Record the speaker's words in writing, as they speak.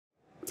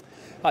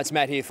Hi, it's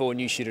Matt here for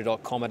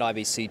Newsshooter.com at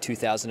IBC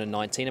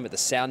 2019. I'm at the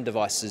Sound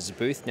Devices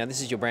booth. Now,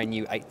 this is your brand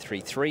new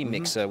 833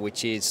 mixer,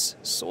 which is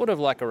sort of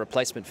like a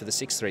replacement for the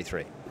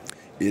 633.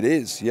 It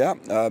is, yeah.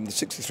 The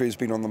 633 has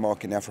been on the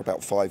market now for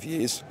about 5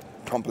 years.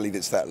 Can't believe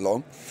it's that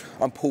long.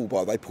 I'm Paul,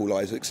 by the way, Paul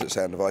Isaacs at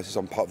Sound Devices.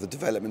 I'm part of the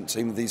development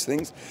team of these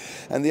things.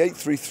 And the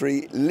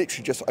 833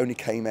 literally just only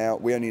came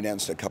out. We only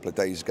announced it a couple of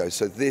days ago.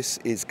 So this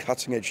is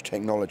cutting edge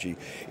technology.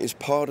 It's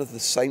part of the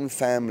same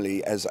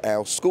family as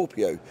our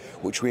Scorpio,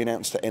 which we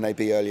announced at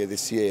NAB earlier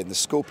this year. And the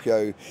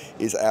Scorpio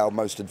is our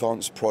most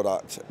advanced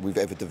product we've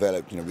ever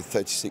developed, with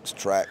 36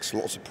 tracks,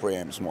 lots of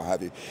preamps and what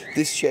have you.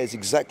 This shares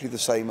exactly the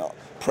same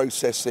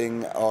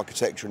processing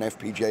architecture and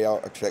FPGA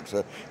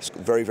architecture. It's a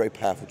very, very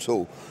powerful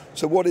tool.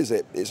 So what is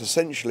it? It's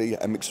essentially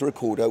a mixer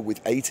recorder with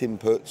 8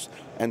 inputs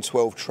and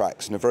 12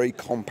 tracks in a very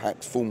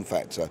compact form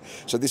factor.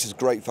 So this is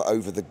great for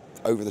over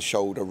the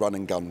shoulder run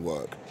and gun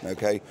work,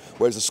 okay?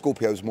 Whereas the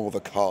Scorpio is more of a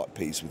cart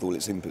piece with all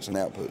its inputs and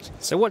outputs.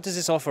 So what does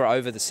this offer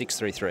over the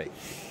 633?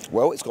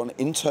 Well, it's got an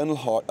internal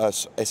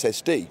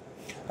SSD,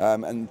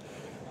 and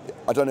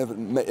I don't know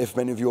if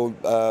many of your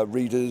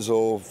readers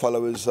or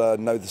followers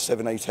know the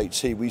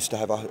 788T. We used to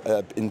have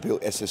an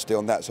inbuilt SSD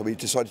on that, so we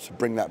decided to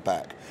bring that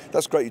back.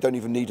 That's great, you don't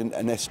even need an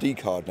SD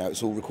card now,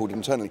 it's all recorded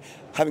internally.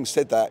 Having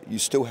said that, you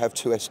still have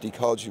 2 SD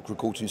cards you can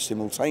record to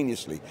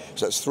simultaneously,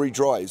 so that's 3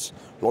 drives,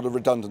 a lot of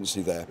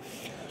redundancy there.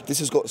 This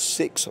has got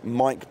 6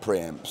 mic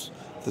preamps.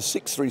 The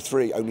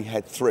 633 only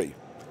had 3,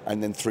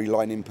 and then 3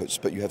 line inputs,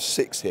 but you have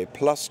 6 here,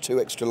 plus 2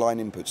 extra line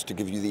inputs to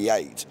give you the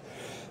 8.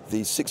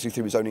 The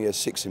 633 is only a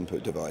 6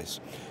 input device.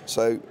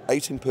 So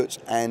 8 inputs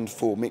and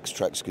 4 mix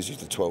tracks gives you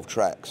the 12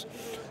 tracks.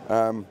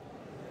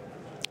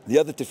 The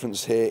other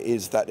difference here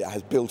is that it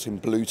has built-in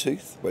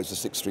Bluetooth, whereas the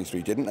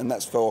 633 didn't, and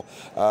that's for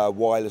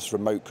wireless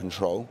remote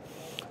control.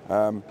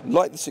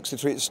 Like the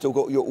 633, it's still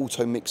got your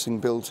auto mixing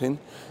built in,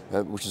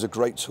 which is a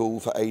great tool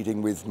for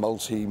aiding with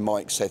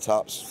multi-mic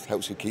setups,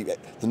 helps you keep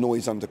the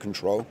noise under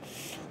control.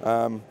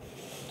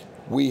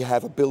 We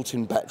have a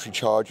built-in battery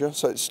charger,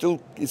 so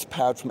it's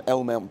powered from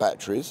L-mount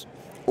batteries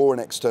or an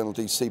external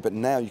DC, but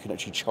now you can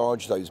actually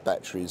charge those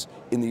batteries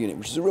in the unit,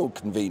 which is a real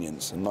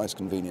convenience, a nice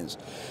convenience.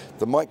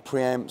 The mic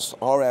preamps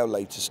are our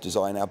latest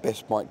design, our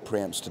best mic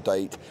preamps to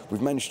date.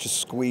 We've managed to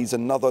squeeze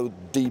another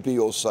dB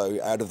or so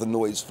out of the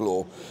noise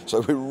floor,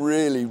 so we're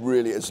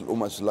really, it's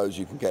almost as low as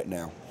you can get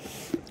now.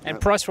 And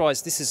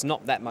price-wise, this is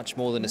not that much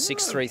more than a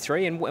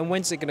 633, and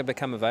when's it going to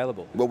become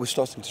available? Well, we're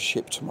starting to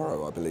ship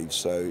tomorrow, I believe,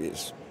 so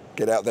it's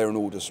get out there and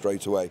order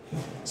straight away.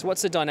 So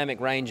what's the dynamic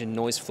range and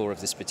noise floor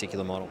of this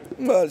particular model?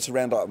 Well, it's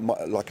around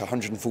like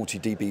 140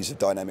 dBs of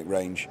dynamic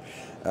range.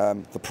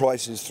 The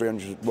price is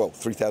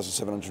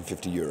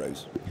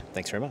 €3,750.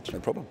 Thanks very much. No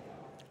problem.